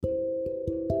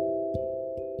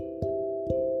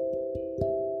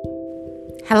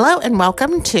Hello and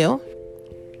welcome to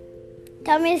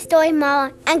Tell me a story,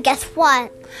 Mama. And guess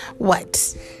what?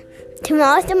 What?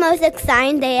 Tomorrow's the most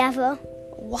exciting day ever.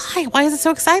 Why? Why is it so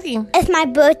exciting? It's my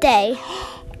birthday.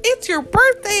 It's your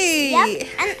birthday! Yep,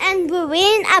 and we're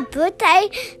reading a birthday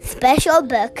special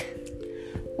book.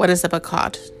 What is the book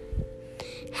called?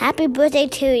 Happy birthday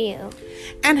to you.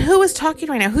 And who is talking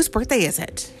right now? Whose birthday is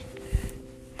it?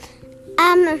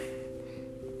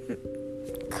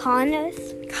 Connor's.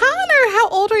 Connor, how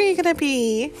old are you going to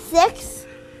be? 6.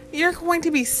 You're going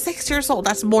to be 6 years old.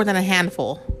 That's more than a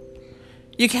handful.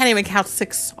 You can't even count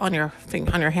 6 on your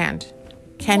hand.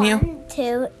 Can you? 1,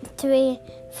 2, 3,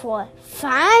 4,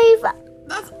 5.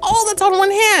 That's all that's on one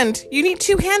hand. You need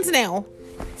 2 hands now.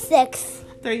 6.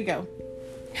 There you go.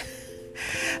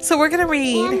 So we're going to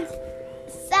read. And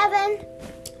 7.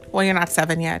 Well, you're not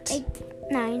 7 yet. 8,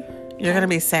 9. You're going to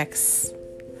be 6.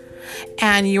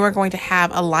 And you are going to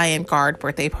have a Lion Guard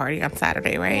birthday party on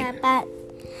Saturday, right? Yeah, but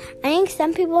I think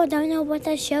some people don't know what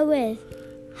that show is.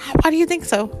 Why do you think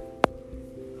so?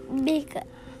 Because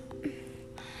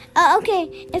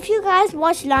okay, if you guys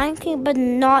watch Lion King but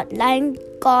not Lion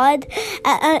God,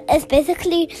 it's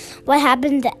basically what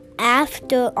happened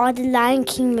after all the Lion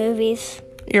King movies.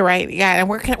 You're right. Yeah, and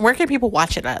where can people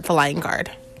watch it at the Lion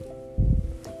Guard?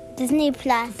 Disney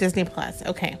Plus. Disney Plus.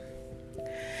 Okay.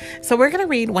 So we're going to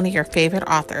read one of your favorite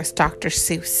authors, Dr.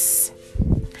 Seuss.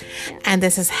 Yeah. And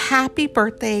this is Happy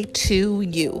Birthday to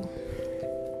You.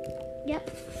 Yep.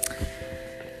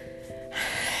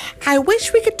 I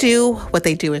wish we could do what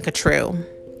they do in Catrue.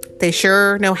 They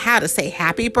sure know how to say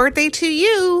happy birthday to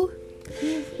you.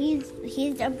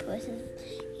 He's a person.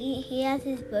 He has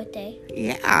his birthday.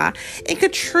 Yeah. In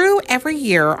Catrue, every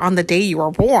year on the day you were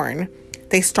born,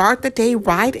 they start the day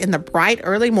right in the bright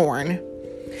early morn.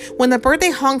 When the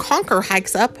birthday honker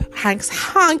hikes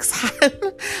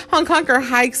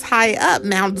high up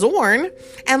Mount Zorn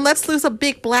and lets loose a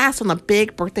big blast on the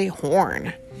big birthday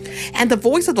horn. And the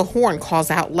voice of the horn calls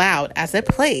out loud as it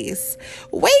plays,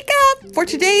 "Wake up, for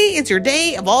today is your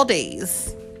day of all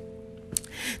days."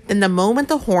 Then the moment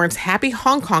the horn's happy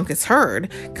honk is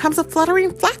heard, comes a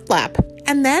fluttering flap,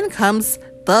 and then comes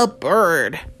the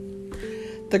bird.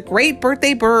 The great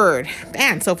birthday bird,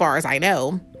 and so far as I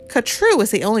know, Catrue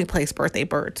is the only place birthday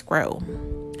birds grow.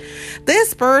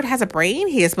 This bird has a brain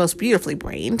he is most beautifully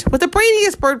brained, with the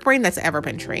brainiest bird brain that's ever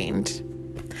been trained.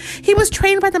 He was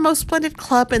trained by the most splendid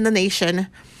club in the nation,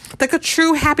 the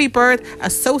Catrue Happy Bird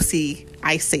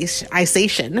Association.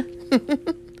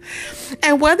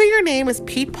 And whether your name is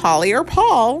Pete, Polly, or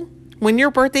Paul, when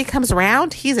your birthday comes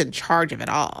around, he's in charge of it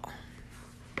all.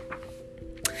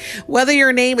 Whether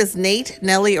your name is Nate,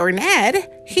 Nellie, or Ned,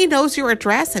 he knows your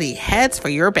address and he heads for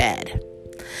your bed.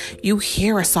 You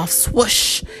hear a soft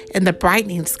swoosh in the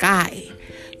brightening sky.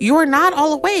 You are not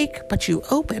all awake, but you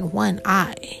open one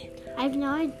eye. I have no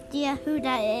idea who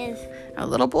that is. A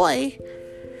little boy.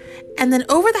 And then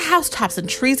over the housetops and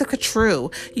trees of Catrue,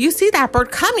 you see that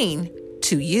bird coming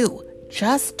to you,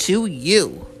 just to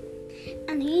you.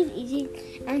 And he's eating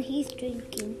and he's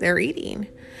drinking. They're eating.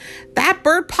 That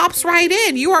bird pops right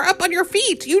in. You are up on your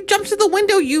feet. You jump to the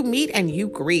window, you meet, and you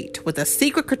greet with a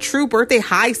secret Catrue birthday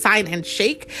high sign and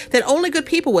shake that only good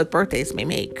people with birthdays may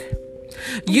make.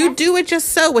 You do it just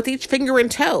so with each finger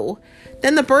and toe.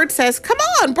 Then the bird says, "Come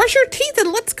on, brush your teeth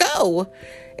and let's go.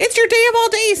 It's your day of all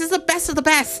days. It's the best of the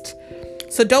best.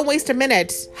 So don't waste a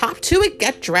minute. Hop to it,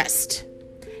 get dressed."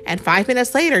 And 5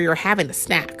 minutes later, you're having a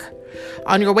snack.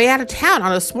 On your way out of town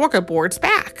on a smorgasbord's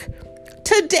back.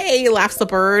 "Today," laughs the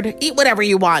bird, "eat whatever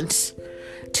you want.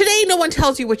 Today, no one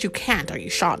tells you what you can't or you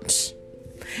shan't.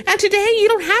 And today, you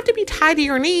don't have to be tidy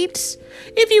or neat.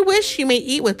 If you wish, you may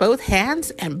eat with both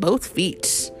hands and both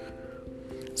feet.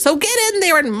 So get in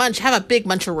there and munch, have a big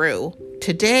muncharoo.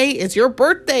 Today is your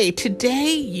birthday.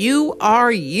 Today, you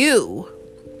are you."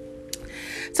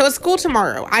 So at school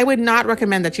tomorrow, I would not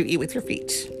recommend that you eat with your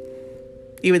feet,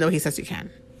 even though he says you can.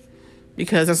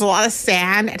 Because there's a lot of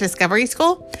sand at Discovery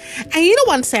School, and you don't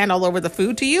want sand all over the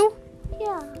food, do you?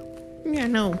 Yeah. Yeah,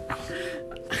 no.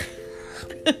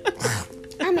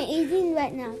 I'm eating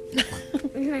right now.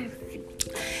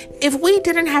 If we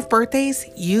didn't have birthdays,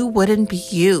 you wouldn't be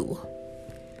you.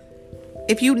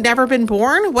 If you'd never been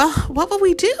born, well, what would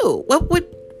we do? What would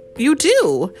you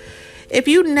do? If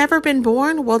you'd never been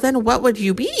born, well, then what would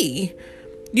you be?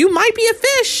 You might be a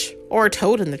fish or a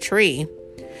toad in the tree.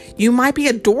 You might be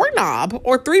a doorknob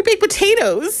or 3 big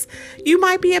potatoes. You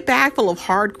might be a bag full of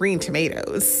hard green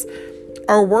tomatoes.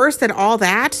 Or worse than all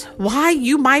that, why,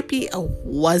 you might be a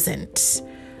wasn't.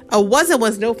 A wasn't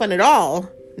was no fun at all.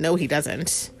 No, he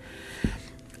doesn't.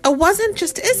 A It wasn't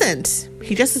just isn't.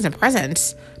 He just isn't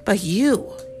present. But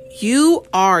you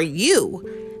are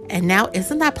you. And now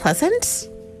isn't that pleasant?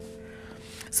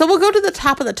 So we'll go to the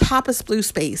top of the toppest blue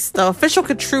space, the official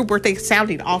true birthday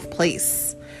sounding off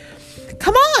place.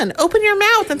 Come on, open your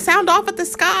mouth and sound off at the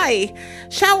sky.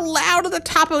 Shout loud at the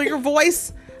top of your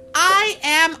voice, I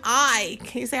am I.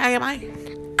 Can you say I am I?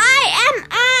 I am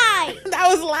I. That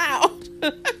was loud.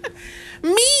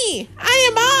 Me, I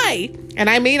am I. And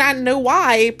I may not know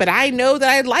why, but I know that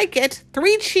I like it.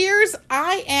 3 cheers,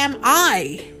 I am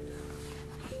I.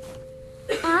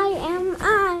 I am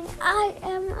I. I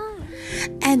am I.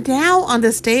 And now, on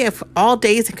this day of all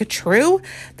days in True,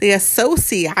 the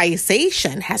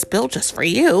association has built just for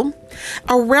you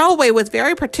a railway with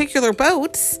very particular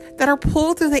boats that are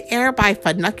pulled through the air by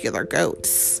funicular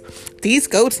goats. These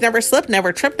goats never slip,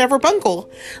 never trip, never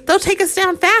bungle. They'll take us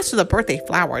down fast to the birthday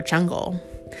flower jungle.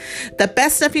 The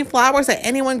best sniffing flowers that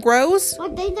anyone grows.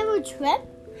 But they never trip?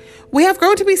 We have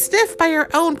grown to be stiff by your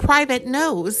own private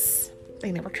nose.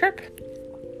 They never trip.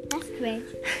 That's great.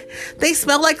 They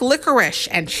smell like licorice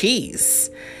and cheese.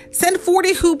 Send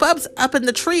 40 hoobubs up in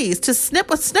the trees to snip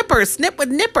with snippers, snip with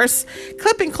nippers,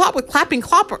 clip and clop with clapping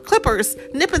clippers,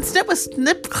 nip and snip with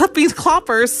snip clipping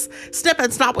cloppers, snip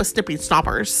and snop with snipping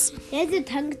snoppers. It's a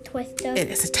tongue twister. It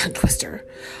is a tongue twister.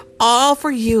 All for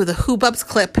you, the hoobubs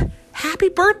clip. Happy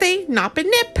birthday, Nop and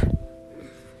Nip.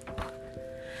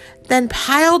 Then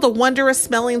pile the wondrous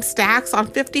smelling stacks on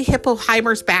 50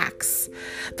 hippohymers' backs.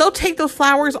 They'll take those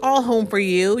flowers all home for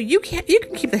you. You can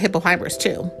keep the hippohymers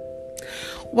too.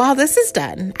 While this is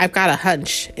done, I've got a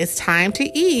hunch. It's time to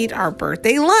eat our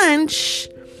birthday lunch.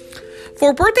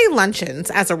 For birthday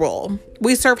luncheons, as a rule,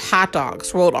 we serve hot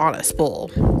dogs rolled on a spool.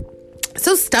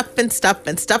 So stuff and stuff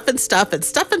and stuff and stuff and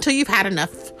stuff until you've had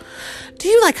enough. Do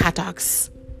you like hot dogs?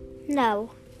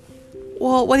 No.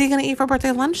 Well, what are you going to eat for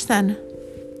birthday lunch then?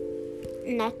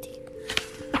 Nothing.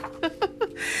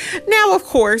 Now, of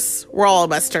course, we're all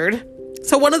mustard.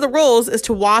 So one of the rules is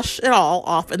to wash it all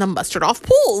off in the mustard off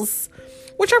pools,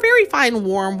 which are very fine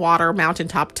warm water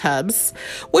mountaintop tubs,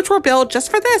 which were built just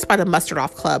for this by the mustard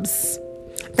off clubs.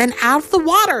 Then out of the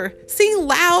water, sing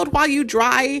loud while you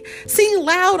dry. Sing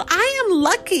loud, I am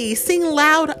lucky. Sing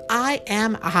loud, I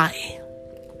am I.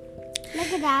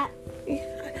 Look at that.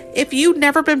 If you've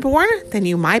never been born, then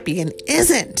you might be an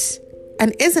isn't.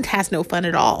 An isn't has no fun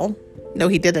at all. No,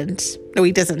 he didn't. No,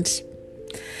 he doesn't.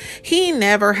 He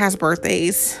never has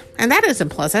birthdays, and that isn't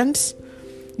pleasant.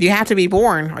 You have to be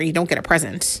born or you don't get a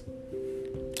present.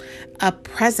 A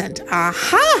present.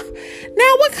 Aha!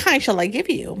 Now what kind shall I give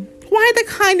you? Why, the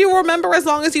kind you'll remember as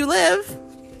long as you live.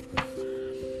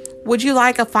 Would you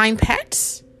like a fine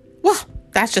pet? Well,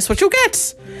 that's just what you'll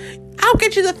get. I'll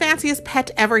get you the fanciest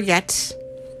pet ever yet.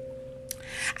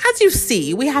 As you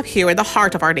see, we have here in the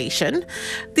heart of our nation,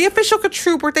 the official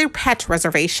True Birthday Pet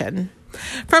Reservation.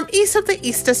 From east of the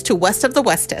eastest to west of the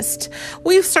westest,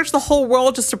 we've searched the whole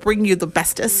world just to bring you the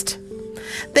bestest.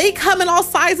 They come in all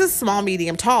sizes, small,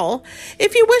 medium, tall.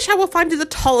 If you wish, I will find you the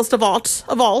tallest of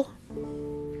all.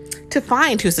 To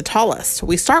find who's the tallest,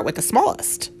 we start with the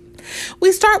smallest.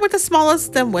 We start with the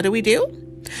smallest, then what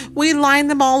do? We line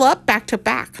them all up back to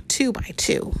back, 2 by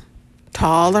 2.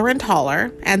 Taller and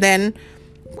taller, and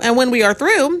when we are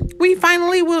through, we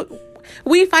finally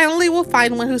will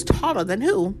find one who's taller than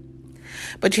who.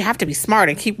 But you have to be smart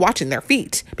and keep watching their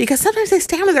feet, because sometimes they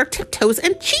stand on their tiptoes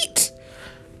and cheat.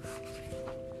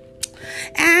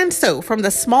 And so from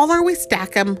the smaller, we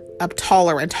stack them up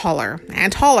taller and taller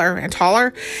and taller and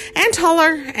taller and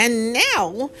taller. And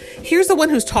now here's the one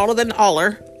who's taller than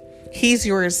aller. He's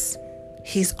yours.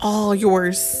 He's all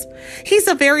yours. He's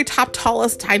the very top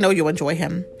tallest. I know you enjoy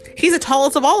him. He's the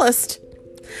tallest of allest.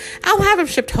 I'll have him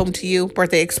shipped home to you,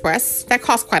 Birthday Express. That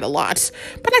costs quite a lot,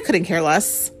 but I couldn't care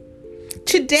less.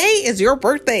 Today is your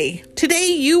birthday. Today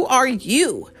you are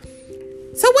you.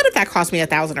 So what if that cost me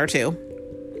 $1,000 or $2?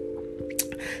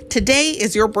 Today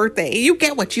is your birthday. You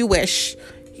get what you wish.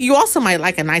 You also might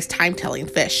like a nice time-telling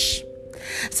fish.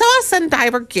 So I'll send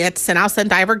diver gets, and I'll send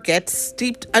diver gets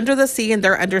deep under the sea in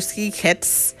their undersea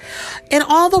kits. In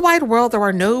all the wide world, there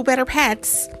are no better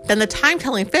pets than the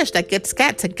time-telling fish that gets.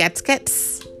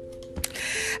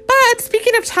 But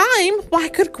speaking of time, why,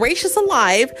 good gracious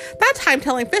alive, that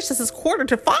time-telling fish, this is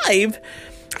 4:45.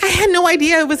 I had no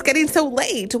idea it was getting so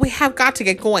late. We have got to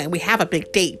get going. We have a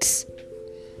big date.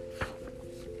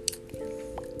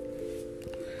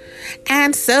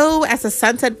 And so, as the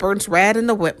sunset burns red in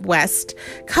the west,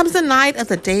 comes the night of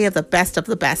the day of the best of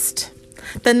the best.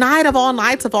 The night of all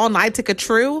nights to get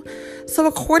true. So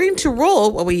according to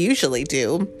rule, what we usually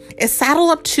do is saddle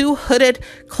up two hooded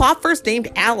clothers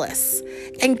named Alice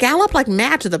and gallop like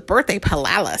mad to the birthday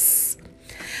palace.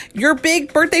 Your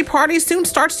big birthday party soon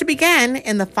starts to begin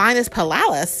in the finest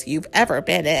palace you've ever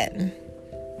been in.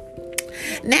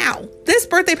 Now, this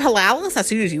birthday palace, as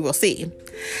soon as you will see,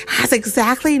 has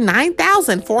exactly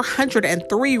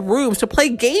 9,403 rooms to play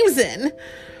games in.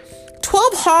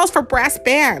 12 halls for brass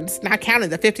bands, not counting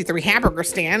the 53 hamburger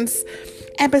stands.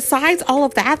 And besides all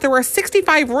of that, there are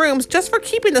 65 rooms just for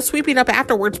keeping the sweeping up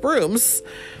afterwards brooms.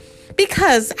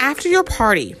 Because after your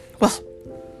party, well,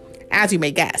 as you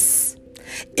may guess,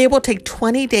 it will take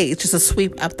 20 days just to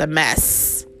sweep up the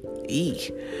mess.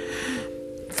 Eee.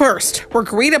 First, we're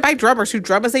greeted by drummers who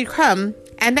drum as they come.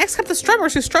 And next come the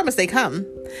strummers who strum as they come. And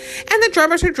the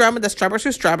drummers who drum and the strummers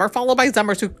who strum are followed by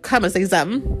zummers who come as they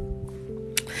zum.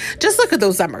 Just look at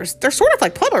those zummers. They're sort of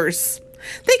like plumbers.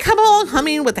 They come along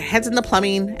humming with their heads in the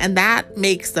plumbing, and that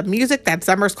makes the music that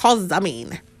zummers call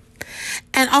zumming.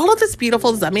 And all of this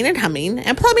beautiful zumming and humming,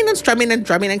 and plumbing and strumming and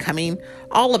drumming and coming,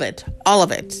 all of it,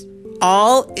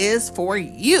 all is for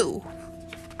you.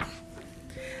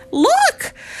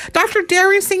 Look! Dr.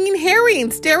 Daring singing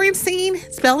herrings. Daring singing,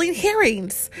 spelling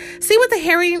herrings. See what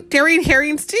the daring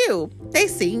herrings do. They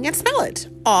sing and spell it.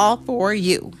 All for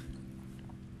you.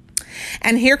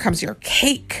 And here comes your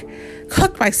cake.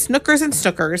 Cooked by Snookers and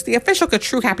Snookers, the official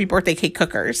True Happy Birthday cake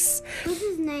cookers. What's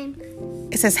his name?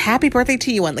 It says happy birthday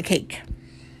to you on the cake.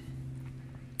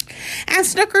 And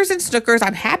Snookers,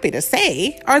 I'm happy to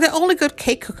say, are the only good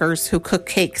cake cookers who cook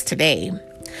cakes today.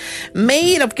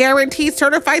 Made of guaranteed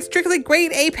certified strictly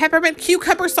grade A peppermint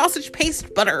cucumber sausage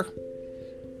paste butter.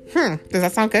 Does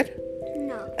that sound good?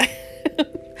 No.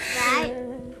 Right?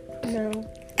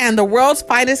 No. And the world's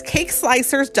finest cake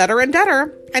slicers, Dutter and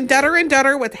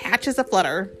Dutter with hatches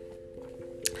aflutter.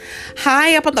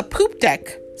 High up on the poop deck,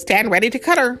 stand ready to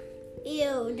cut her.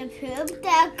 Ew, the poop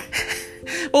deck.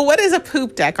 Well, what is a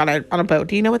poop deck on a boat?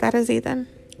 Do you know what that is, Ethan?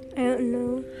 I don't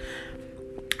know.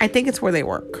 I think it's where they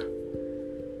work.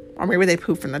 Or maybe they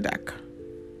poop from the deck.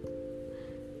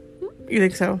 You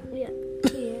think so? Yeah.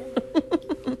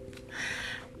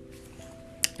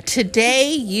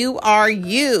 Today you are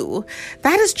you.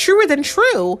 That is truer than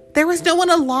true. There is no one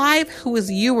alive who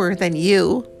is youer than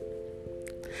you.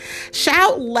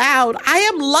 Shout loud, I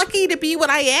am lucky to be what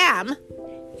I am.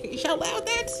 Can you shout loud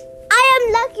that? I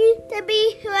am lucky to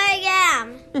be who I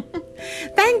am.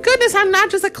 Thank goodness I'm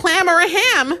not just a clam or a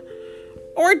ham.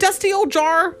 Or a dusty old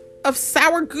jar of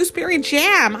sour gooseberry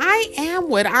jam. I am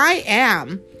what I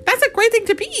am. That's a great thing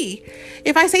to be.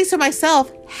 If I say so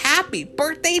myself, happy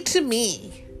birthday to me.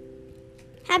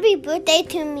 Happy birthday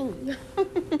to me.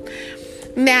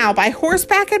 Now, by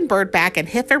horseback and birdback and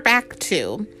hitherback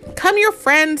too, come your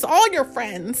friends, all your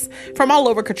friends, from all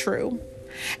over Catrue.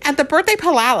 And the birthday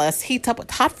palace heats up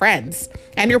with hot friends,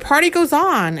 and your party goes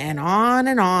on and on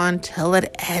and on till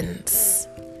it ends.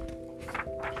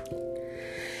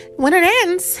 When it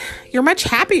ends, you're much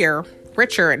happier,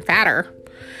 richer, and fatter,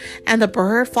 and the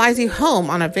bird flies you home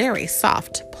on a very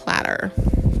soft platter.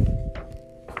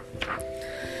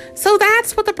 So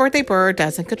that's what the birthday bird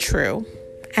does in Catrue.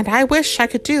 And I wish I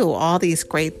could do all these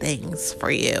great things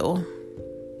for you.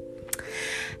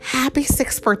 Happy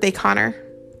 6th birthday, Connor.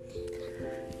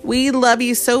 We love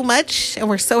you so much, and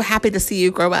we're so happy to see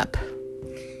you grow up.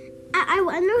 I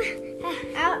wonder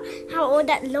how old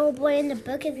that little boy in the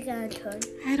book is going to turn.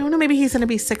 I don't know. Maybe he's going to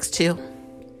be 6 too.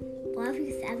 What if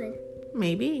he's 7?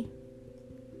 Maybe.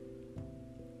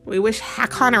 We wish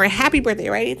Connor a happy birthday,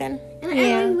 right, Ethan?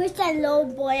 And we wish that little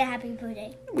boy a happy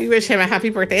birthday. We wish him a happy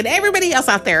birthday. And everybody else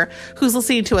out there who's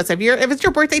listening to us, if it's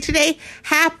your birthday today,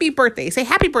 happy birthday. Say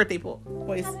happy birthday,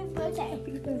 boys. Happy birthday.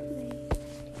 Happy birthday.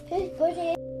 Happy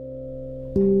birthday.